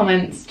with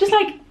comments. Just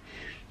like,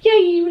 yeah,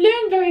 you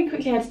learn very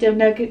quickly how to deal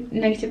with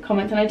negative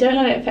comments, and I don't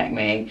let it affect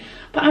me.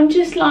 But I'm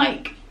just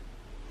like,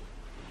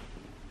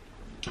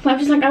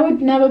 I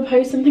would never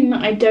post something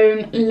that I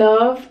don't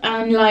love.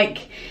 And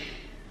like,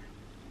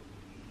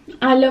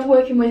 I love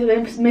working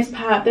with Miss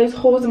Pat. Those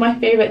hauls are my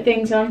favourite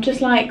things, and I'm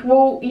just like,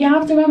 well, you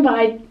have to remember,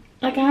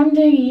 I'm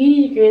doing a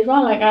uni degree as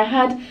well. Like, I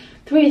had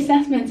 3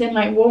 assessments in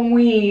like 1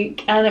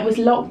 week, and it was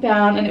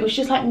lockdown, and it was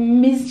just like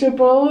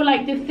miserable.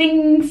 Like, the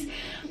things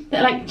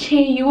that like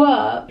cheer you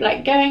up,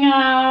 like going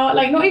out,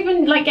 like not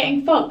even like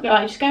getting fucked,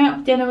 like just going out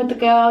for dinner with the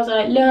girls, or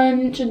like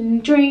lunch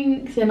and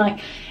drinks and like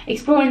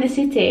exploring the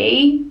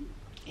city.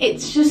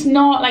 It's just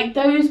not like,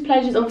 those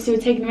pleasures obviously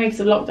were taken away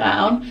because of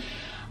lockdown.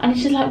 And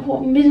it's just like,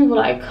 what miserable.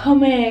 Like,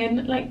 come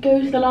in, like,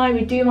 go to the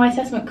library, do my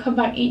assessment, come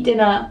back, eat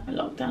dinner.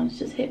 Lockdown's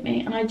just hit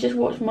me. And I just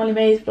watched Molly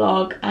May's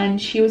vlog, and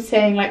she was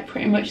saying like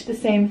pretty much the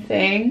same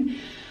thing.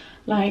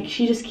 Like,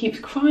 she just keeps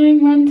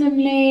crying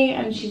randomly,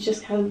 and she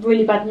just has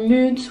really bad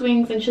mood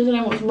swings, and she doesn't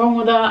know what's wrong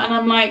with her. And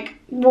I'm like,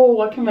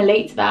 whoa, I can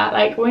relate to that.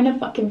 Like, we're in a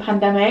fucking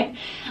pandemic,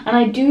 and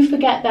I do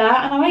forget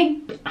that. And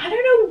I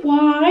don't know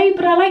why,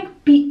 but I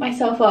like beat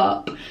myself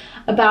up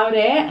about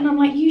it, and I'm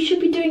like, you should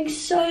be doing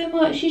so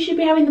much, you should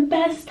be having the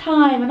best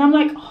time. And I'm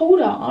like, hold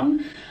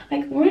on,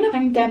 like, we're in a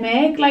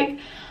pandemic. Like,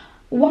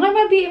 why am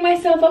I beating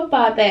myself up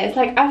about this?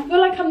 Like, I feel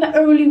like I'm the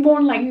only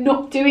one like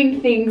not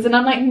doing things, and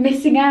I'm like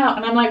missing out.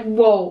 And I'm like,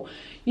 whoa,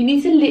 you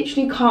need to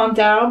literally calm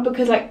down,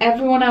 because like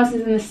everyone else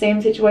is in the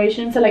same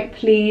situation. So like,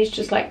 please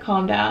just like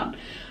calm down.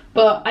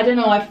 But I don't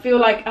know, I feel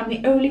like I'm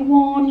the only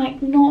one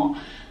like not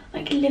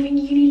like living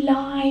uni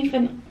life,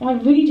 and I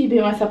really do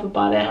beat myself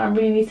about it. I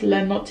really need to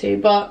learn not to.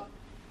 But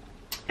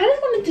I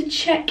just wanted to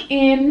check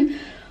in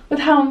with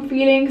how I'm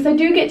feeling, because I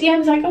do get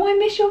DMs like, oh, I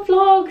miss your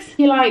vlogs.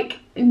 You're like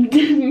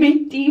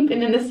mid-deep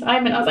in an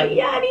assignment. I was like,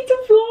 yeah, I need to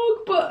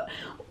vlog, but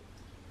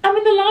I'm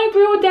in the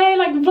library all day.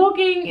 Like,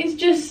 vlogging is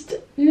just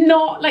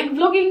not, like,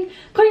 vlogging,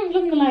 can't even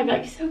vlog in the library,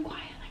 like, so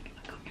quiet, like,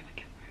 I can't get my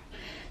camera.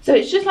 So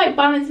it's just like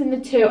balancing the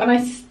two, and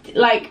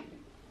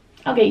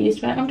I'll get used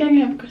to it. I'm going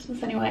home for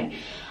Christmas anyway.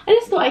 I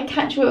just thought I'd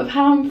catch up with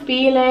how I'm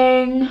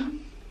feeling,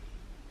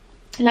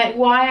 like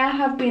why I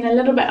have been a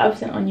little bit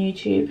absent on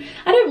YouTube.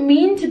 I don't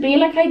mean to be,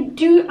 like, I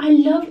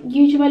love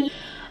YouTube.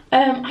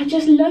 I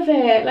just love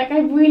it. Like, I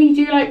really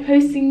do like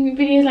posting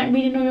videos, like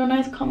reading all your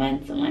nice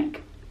comments, and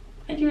like,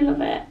 I do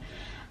love it.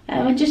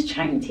 And just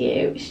chatting to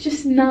you, it's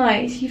just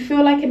nice. You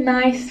feel like a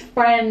nice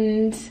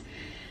friend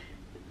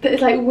that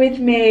is like with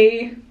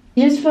me.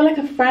 You just feel like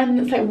a friend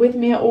that's like with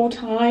me at all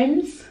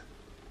times.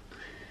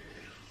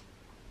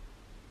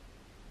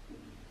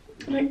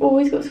 Like,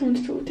 always got someone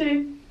to talk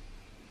to.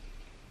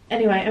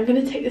 Anyway, I'm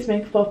gonna take this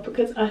makeup off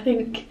because I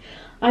think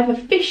I've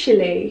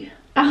officially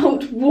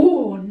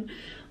outworn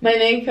my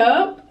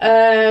makeup.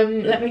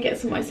 Let me get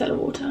some micellar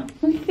water.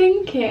 I'm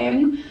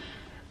thinking,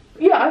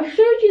 yeah, I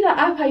showed you that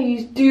app I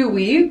use, Do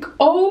Week.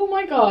 Oh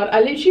my god,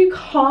 I literally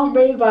can't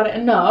rave about it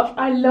enough.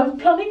 I love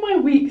planning my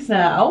weeks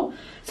now.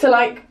 So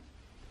like,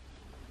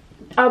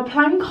 I'll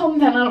plan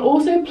content, I'll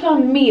also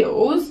plan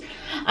meals,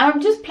 and I'm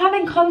just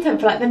planning content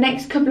for like the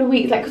next couple of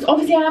weeks, like, because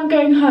obviously I am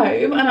going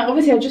home, and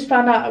obviously I just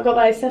found out I got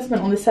that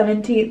assessment on the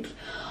 17th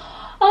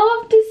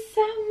of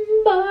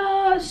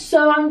December,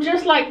 so I'm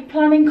just like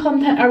planning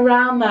content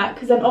around that,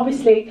 because then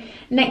obviously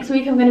next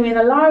week I'm going to be in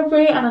the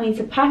library and I need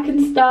to pack and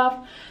stuff.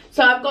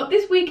 So I've got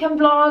this weekend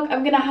vlog.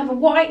 I'm going to have a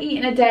what I eat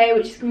in a day,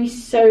 which is going to be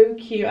so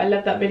cute. I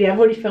love that video. I've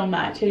already filmed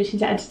that actually, I just need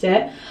to edit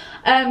it.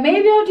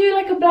 Maybe I'll do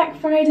like a Black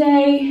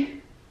Friday.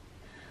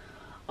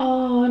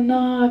 Oh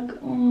no,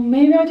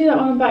 maybe I'll do that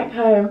when I'm back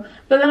home.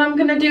 But then I'm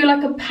gonna do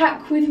like a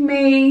pack with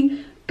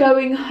me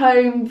going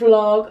home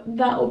vlog.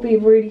 That will be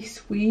really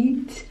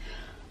sweet.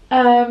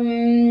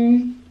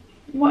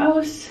 What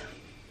else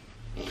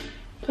do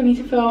I need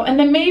to film? And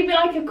then maybe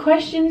like a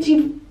questions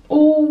you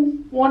all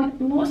want.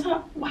 What's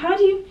that? How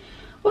do you?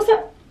 What's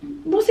that?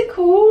 What's it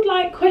called?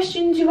 Like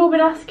questions you've all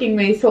been asking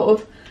me,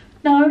 sort of.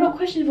 No, not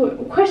questions.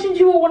 Questions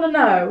you all want to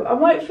know. I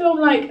might film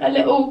like a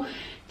little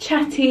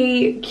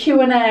chatty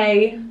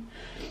Q&A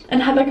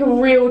and have like a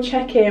real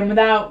check-in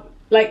without,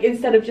 like,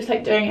 instead of just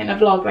like doing it in a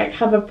vlog, like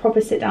have a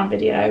proper sit-down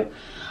video.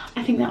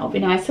 I think that'll be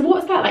nice. So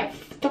what's that, like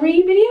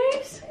 3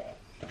 videos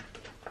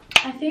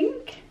I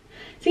think?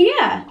 So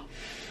yeah,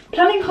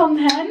 planning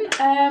content,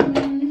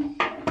 and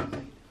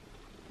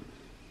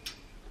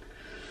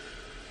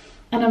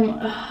I don't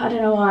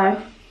know why,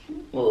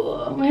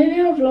 maybe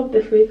I'll vlog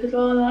this week as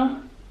well though.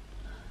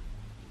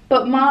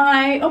 But oh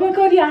my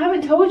god, yeah, I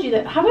haven't told you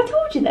that. Have I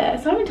told you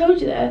this? I haven't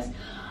told you this.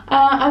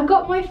 I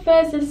got my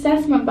first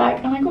assessment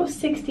back and I got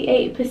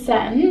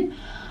 68%,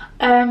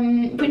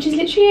 which is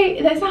literally,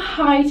 that's a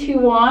high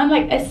 2-1.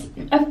 Like a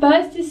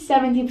first is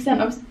 70%.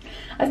 I was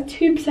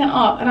 2%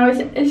 off, and I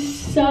was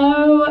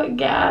so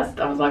gassed.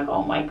 I was like,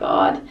 oh my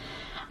god.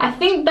 I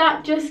think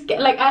that just,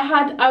 like,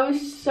 I was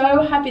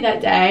so happy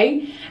that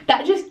day.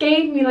 That just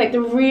gave me like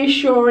the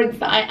reassurance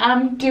that I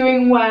am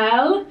doing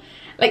well,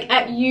 like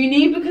at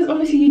uni, because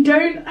obviously you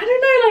don't, I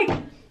don't know,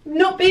 like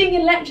not being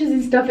in lectures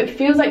and stuff, it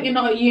feels like you're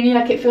not at uni,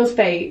 like it feels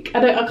fake.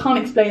 I can't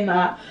explain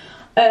that.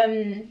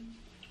 So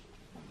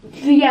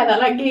yeah, that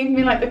like gave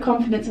me like the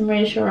confidence and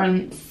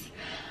reassurance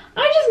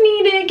I just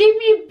needed. It gave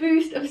me a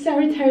boost of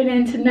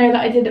serotonin to know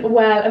that I did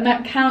well, and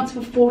that counts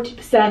for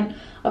 40%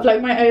 of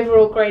like my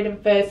overall grade in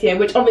first year,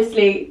 which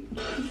obviously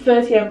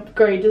first year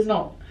grade does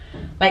not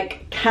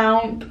like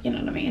count, you know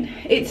what I mean?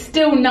 It's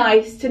still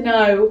nice to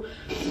know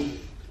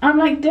I'm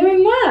like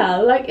doing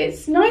well, like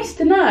it's nice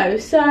to know.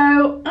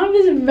 So I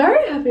was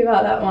very happy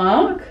about that,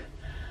 Mark.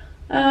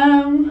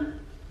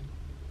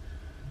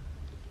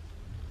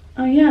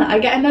 Oh yeah, I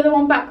get another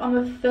one back on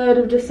the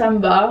 3rd of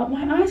December.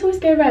 My eyes always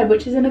go red,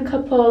 which is in a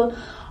couple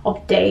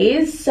of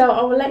days, so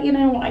I will let you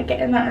know what I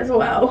get in that as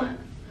well.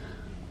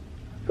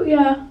 But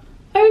yeah,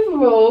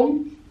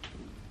 overall,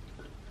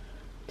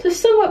 to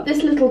sum up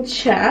this little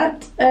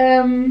chat,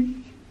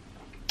 I'm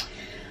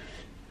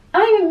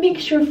a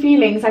mixture of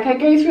feelings. Like I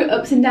go through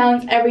ups and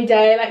downs every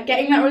day. Like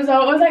getting that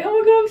result, I was like, oh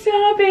my god, I'm so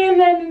happy, and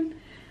then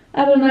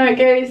I don't know,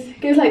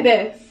 it goes like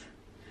this.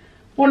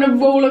 On a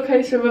roller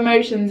coaster of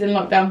emotions in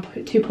lockdown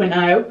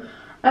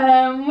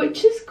 2.0,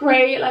 which is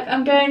great. Like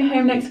I'm going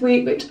home next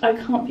week, which I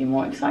can't be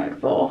more excited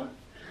for.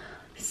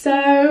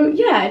 So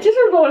yeah, just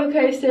a roller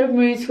coaster of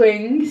mood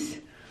swings,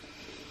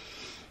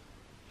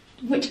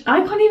 which I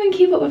can't even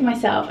keep up with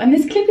myself. And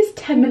this clip is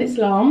 10 minutes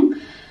long,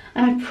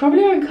 and I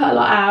probably won't cut a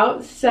lot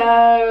out,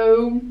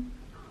 so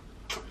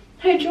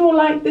hope you all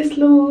like this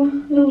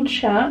little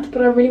chat.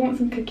 But I really want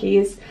some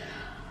cookies,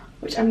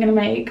 which I'm gonna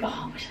make. Oh,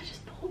 I wish I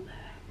just bought them.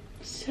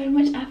 So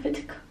much effort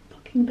to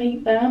fucking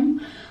bake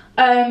them.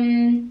 But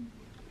I'm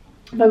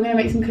gonna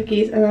make some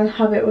cookies and then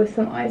have it with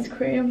some ice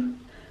cream.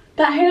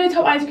 That Halo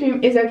Top ice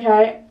cream is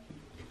okay.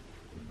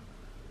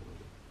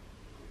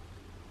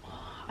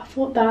 I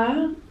thought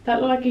that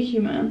looked like a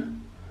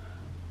human.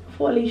 I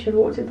thought Alicia had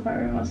walked into my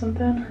room or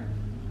something.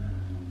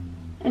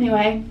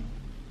 Anyway,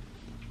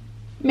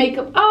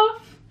 makeup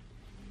off.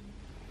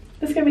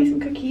 Let's go make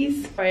some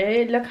cookies.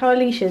 Sorry, look how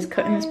Alicia's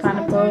cutting this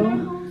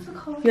pineapple.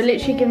 You're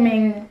literally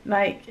giving,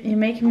 like, you're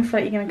making me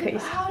feel like you're gonna cut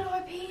yourself. How do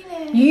I peel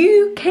it?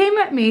 You came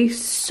at me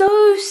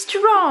so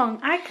strong.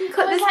 I can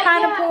cut this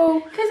pineapple.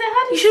 Yeah, 'cause it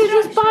had you should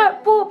have just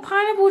bought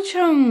pineapple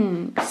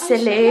chunks,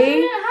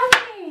 silly. I don't have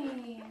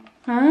any.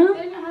 Huh?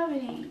 I don't have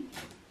any.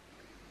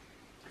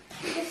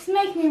 It's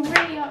making me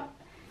really up.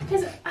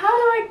 Because how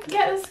do I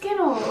get the skin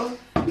off?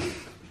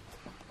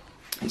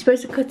 You're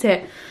supposed to cut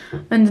it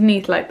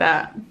underneath like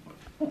that.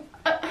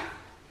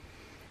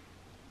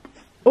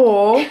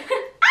 Or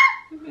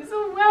it's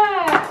all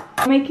wet.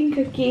 I'm making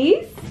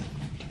cookies.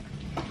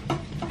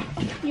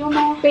 You're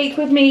not. Bake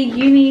with me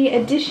uni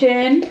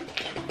edition.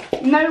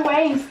 No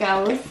weighing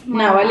scales.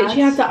 No, I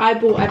literally have to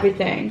eyeball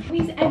everything.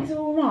 These eggs are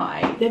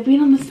alright. They've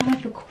been on the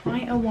side for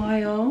quite a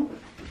while.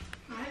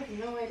 I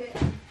No idea.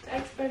 The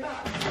eggs go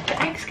bad.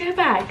 The eggs go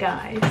bad,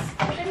 guys.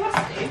 They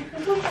must do.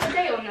 There's not got a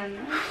date on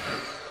them.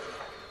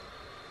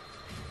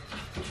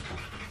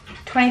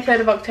 23rd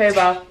of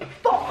October.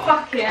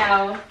 Fuck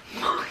hell.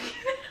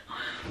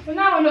 Well,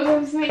 now we're not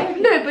going to make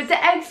cookies. No, but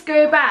the eggs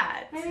go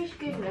bad. Maybe we should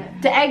Google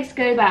it. The eggs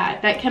go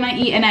bad. Like, can I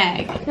eat an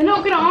egg? They're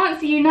not going to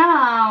answer you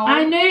now.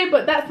 I know,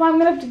 but that's why I'm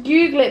going to have to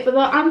Google it, but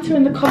they'll answer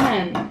in the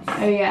comments.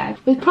 Oh, yeah.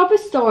 With proper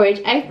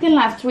storage, eggs can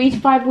last 3 to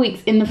 5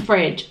 weeks in the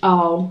fridge.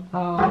 Oh.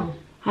 I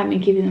haven't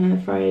been keeping them in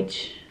the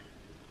fridge.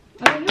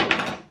 I don't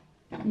know.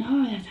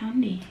 No, that's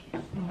handy.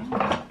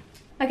 Oh.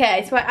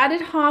 Okay, so I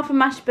added half a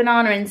mashed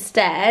banana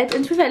instead.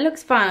 And to be fair, it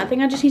looks fine. I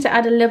think I just need to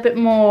add a little bit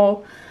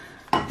more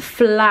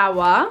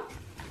flour.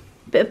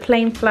 Bit of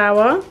plain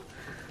flour.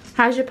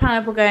 How's your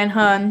pineapple going,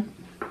 hun?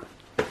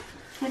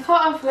 I cut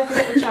off like a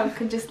little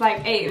chunk and just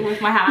like ate it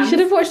with my hands. You should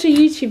have watched a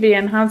YouTube video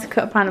on how to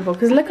cut a pineapple,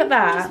 because look at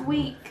that. It's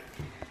weak.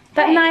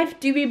 That Hey. knife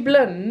do be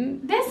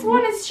blunt. This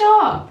one is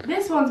sharp.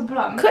 This one's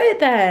blunt. Cut it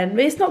then,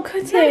 but it's not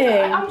cutting.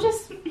 No, I'm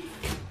just...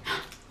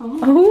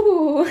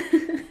 Oh.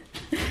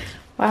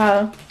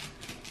 Wow.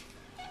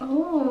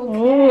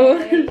 Oh,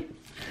 okay.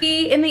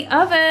 In the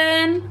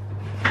oven.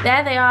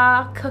 There they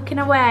are, cooking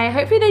away.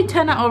 Hopefully they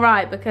turn out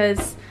alright,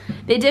 because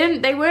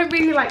they weren't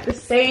really like the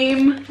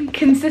same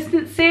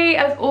consistency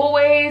as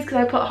always, because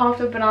I put half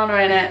the banana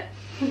in it.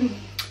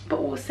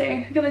 But we'll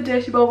see. Look at the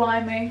dirty bowl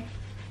behind me.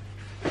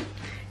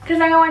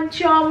 Because I want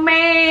your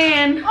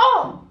man.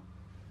 Oh!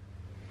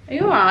 Are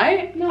you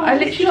alright? No, I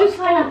literally just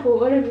pineapple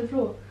all over the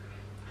floor.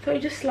 I thought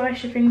you just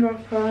sliced your finger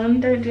off,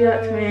 hon. Don't do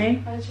that to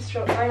me. I just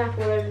dropped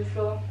pineapple all over the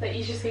floor that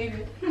you just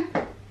hoovered.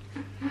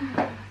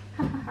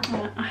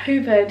 I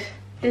hoovered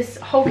this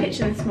whole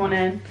kitchen this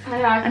morning I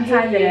know, and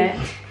tidied it.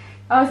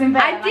 I was in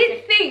bed. I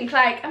did think,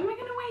 like, am I gonna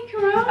wake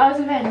her up? I was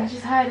in bed and I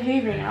just heard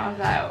hoovering and I was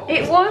like, oh.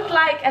 It was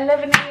like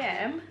 11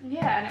 AM.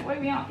 Yeah, and it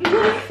woke me up.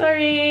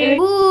 Sorry.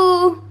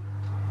 Ooh.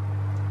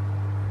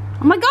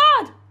 Oh my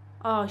god.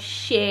 Oh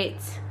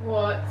shit.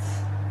 What?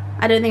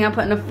 I don't think I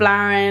put enough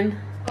flour in.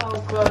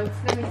 Oh god,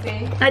 let me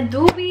see. I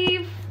do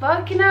be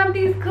fucking up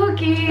these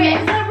cookies. But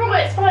if they're raw,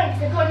 it's fine because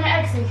they've got no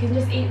eggs so you can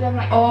just eat them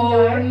like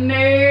Oh no,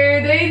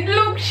 they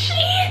look shit.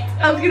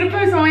 I was gonna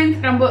post on my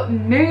Instagram, but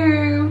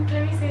no.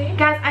 Let me see.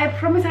 Guys, I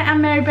promise I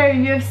am Mary Berry.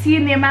 You have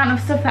seen the amount of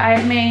stuff that I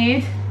have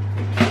made.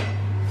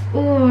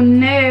 Oh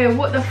no,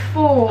 what the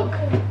fuck?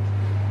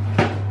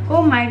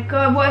 Oh my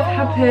god, what has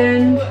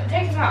happened?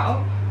 Take them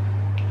out.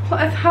 What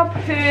has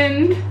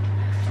happened?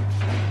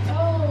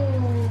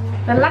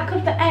 Oh. The lack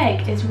of the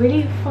egg is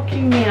really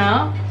fucking me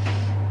up.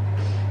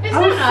 It's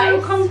I was nice.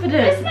 so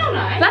confident. It's not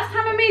nice. Last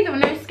time I made them,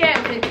 no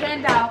scales, it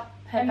turned out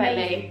perfectly.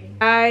 Amazing.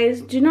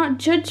 Guys, do not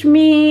judge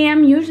me.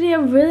 I'm usually a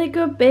really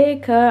good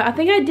baker. I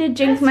think I did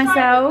jinx That's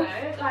myself.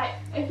 fine, though. Like,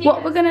 if you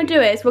What we're gonna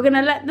do is we're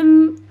gonna let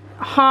them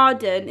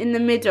harden in the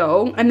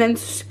middle and then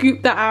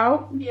scoop that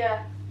out,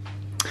 Yeah.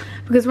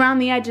 because around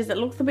the edges it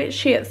looks a bit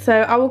shit.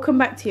 So I will come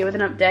back to you with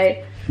an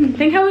update.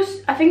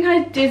 I think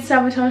I did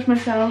sabotage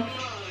myself.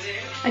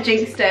 I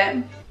jinxed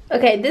it.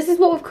 Okay, this is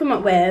what we've come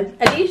up with.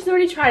 Alicia's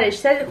already tried it. She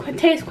said it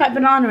tastes quite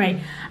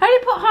banana-y. I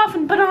only put half a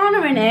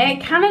banana in it.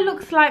 It kind of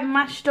looks like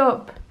mashed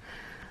up,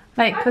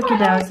 like cookie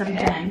dough or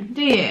something.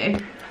 Do you? Yeah,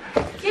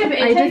 but I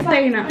it did tastes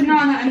say like that.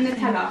 banana and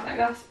Nutella. Like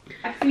that's.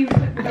 I think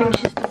I think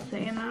she's just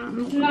saying that.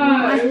 No.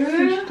 I think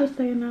she's just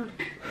saying that.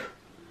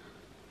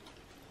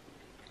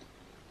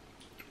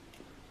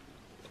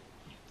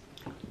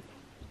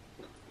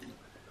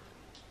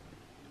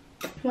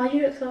 Why do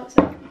you look so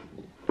upset?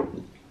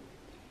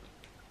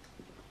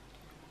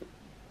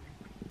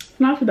 It's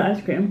nice with the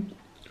ice cream.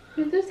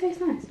 It does taste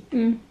nice.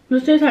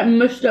 This tastes like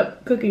mushed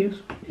up cookies.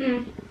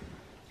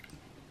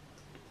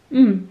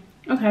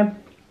 Okay.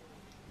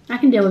 I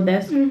can deal with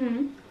this.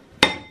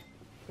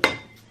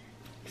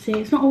 See,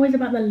 it's not always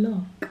about the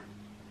look.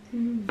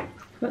 It's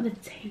about the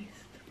taste.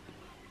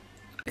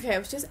 Okay, I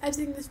was just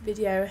editing this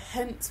video,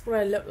 hence what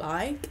I look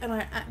like, and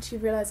I actually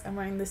realised I'm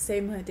wearing the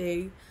same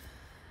hoodie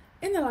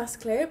in the last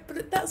clip,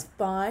 but that's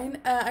fine.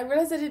 I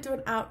realised I didn't do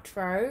an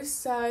outro,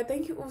 so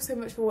thank you all so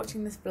much for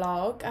watching this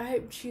vlog. I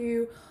hope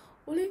you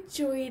all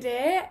enjoyed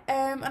it,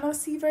 and I'll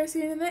see you very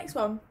soon in the next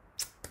one.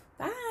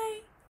 Bye!